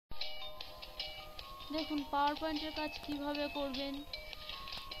দেখুন পাওয়ার পয়েন্টের কাজ কিভাবে করবেন।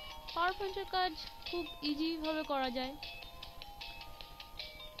 পাওয়ার পয়েন্টের কাজ খুব ইজি ভাবে করা যায়।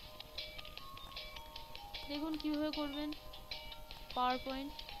 দেখুন কিভাবে করবেন। পাওয়ার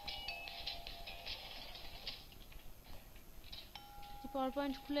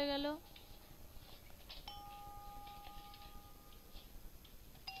পয়েন্ট খুলে গেল।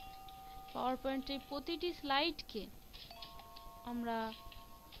 পাওয়ার পয়েন্টে প্রতিটি স্লাইডকে আমরা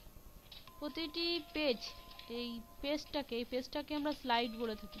প্রতিটি এই পেজটাকে আমরা স্লাইড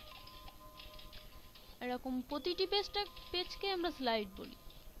বলে থাকি। এরকম প্রতিটি পেজকে আমরা স্লাইড বলি।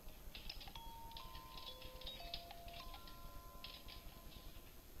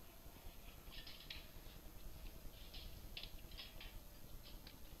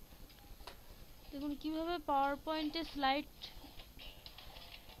 দেখুন কিভাবে পাওয়ার পয়েন্টে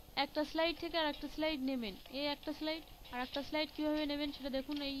একটা স্লাইড থেকে আর একটা স্লাইড নেবেন। এই একটা স্লাইড আর একটা স্লাইড কিভাবে নেবেন সেটা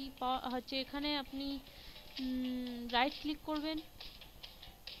দেখুন। এই এখানে আপনি রাইট ক্লিক করবেন।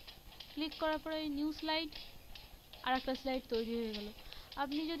 ক্লিক করার পরে নিউ স্লাইড, আর একটা স্লাইড তৈরি হয়ে গেল।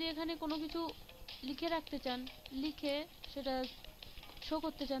 আপনি যদি এখানে কোনো কিছু লিখে রাখতে চান, লিখে সেটা শো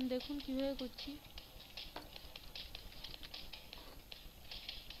করতে চান, দেখুন কিভাবে করছি।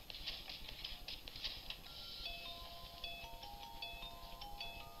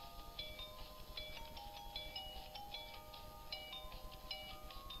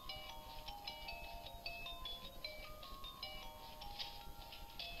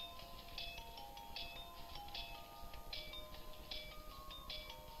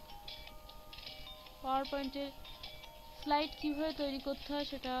 পাওয়ার পয়েন্টের স্লাইড কিভাবে তৈরি করতে হয়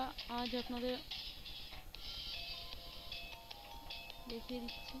সেটা আজ আপনাদের দেখিয়ে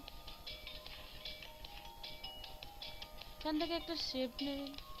দিচ্ছি। এখান থেকে একটা শেপ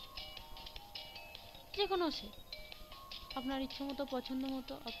নেবেন, যে কোনো শেপ আপনার ইচ্ছে মতো পছন্দ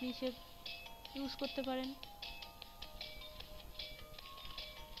মতো আপনি শেপ ইউজ করতে পারেন।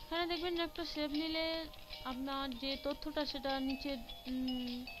 এখানে দেখবেন একটা শেপ নিলে আপনার যে তথ্যটা সেটা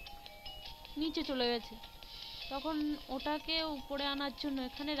নিচে চলে গেছে, তখন ওটাকে উপরে আনার জন্য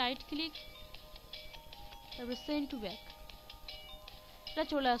এখানে রাইট ক্লিক, তারপর সেন্ড টু ব্যাক, এটা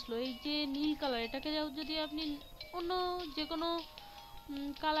চলে আসলো। এই যে নীল কালার, এটাকে যদি আপনি অন্য যে কোনো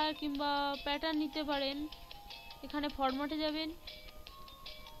কালার কিংবা প্যাটার্ন নিতে পারেন। এখানে ফরম্যাটে যাবেন,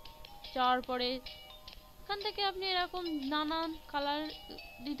 যাওয়ার পরে এখান থেকে আপনি এরকম নানান কালার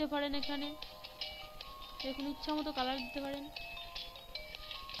দিতে পারেন। এখানে দেখুন ইচ্ছা মতো কালার দিতে পারেন।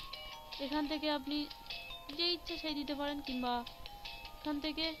 এখান থেকে আপনি যে ইচ্ছে সেই দিতে পারেন, কিংবা এখান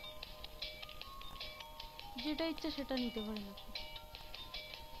থেকে যেটা ইচ্ছা সেটা নিতে পারেন। আপনি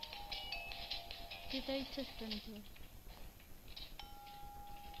যেটা ইচ্ছা সেটা নিতে পারেন।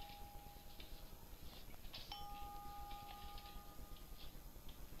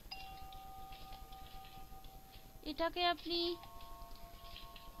 এটাকে আপনি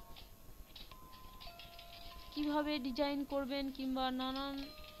কিভাবে ডিজাইন করবেন কিংবা নানান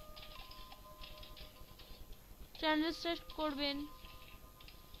ট্রান্সলেট করবেন,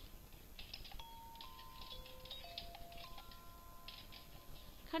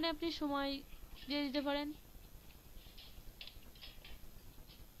 এখানে আপনি সময় দিয়ে দিতে পারেন।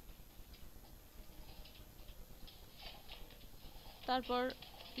 তারপর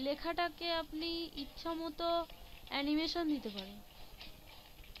লেখাটাকে আপনি ইচ্ছা মতো অ্যানিমেশন দিতে পারেন।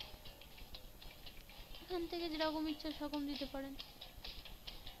 এখান থেকে যেরকম ইচ্ছা সেরকম দিতে পারেন।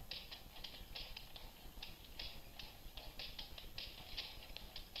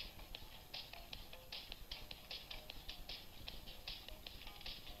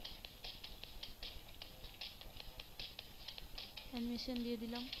 অ্যানিমেশন দিয়ে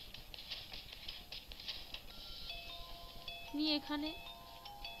দিলাম। নিয়ে এখানে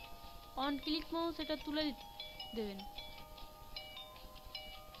অন ক্লিক মাউস এটা তুলে দেবেন।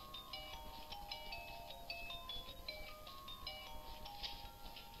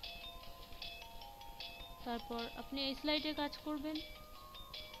 তারপর আপনি এই স্লাইডে কাজ করবেন।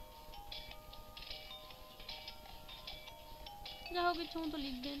 যা হোক ইচ্ছে মতো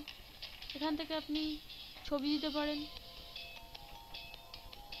লিখবেন। এখান থেকে আপনি ছবি দিতে পারেন।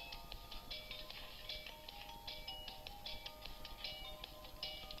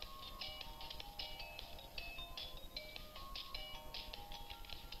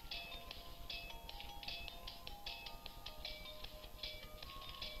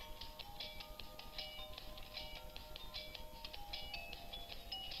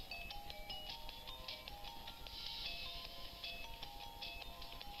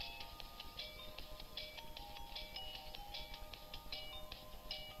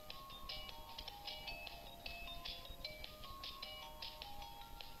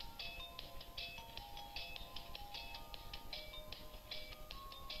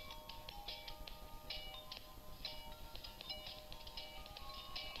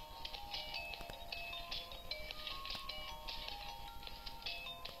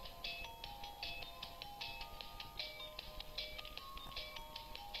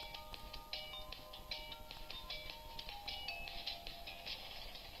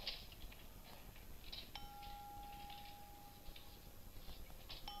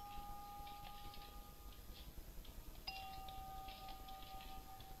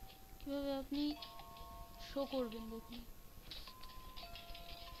 আপনি শো করবেন। দেখুন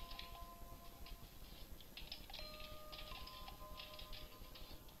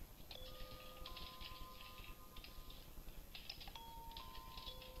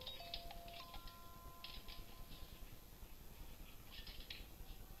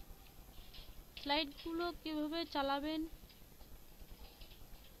স্লাইডগুলো কিভাবে চালাবেন,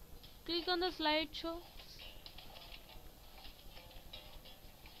 click on the slide show,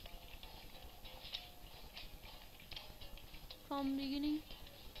 from beginning.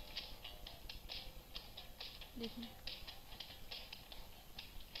 দেখুন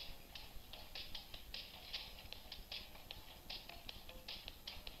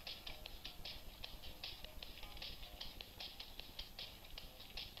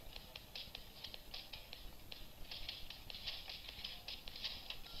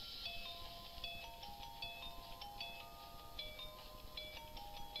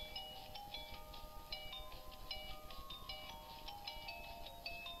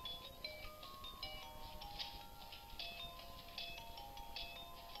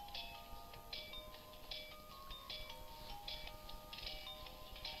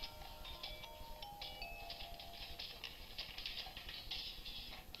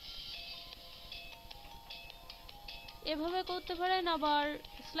এভাবে করতে পারেন। আবার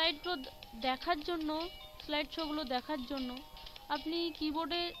স্লাইডগুলো দেখার জন্য, স্লাইড শোগুলো দেখার জন্য আপনি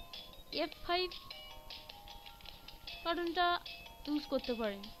কিবোর্ডে F5 বাটনটা ইউজ করতে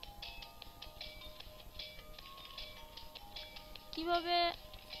পারেন। কিভাবে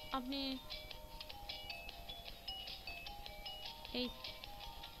আপনি এই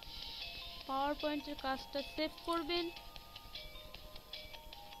পাওয়ার পয়েন্টের কাজটা সেভ করবেন,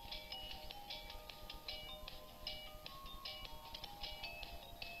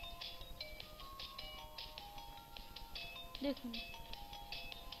 দেখুন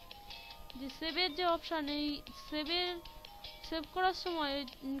যে সেভের যে অপশান, এই সেভ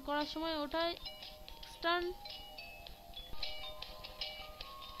করার সময় ওটা এক্সটার্ন,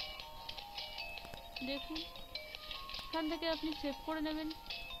 দেখুন এখান থেকে আপনি সেভ করে নেবেন,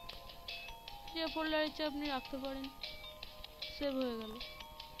 যে ফোল্ডার ইচ্ছে আপনি রাখতে পারেন। সেভ হয়ে গেল।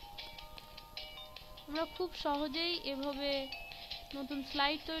 আমরা খুব সহজেই এভাবে নতুন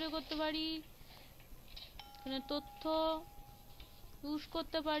স্লাইড তৈরি করতে পারি, এখানে তথ্য ইউজ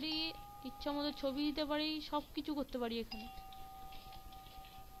করতে পারি, ইচ্ছা মতো ছবি দিতে পারি, সব কিছু করতে পারি এখানে।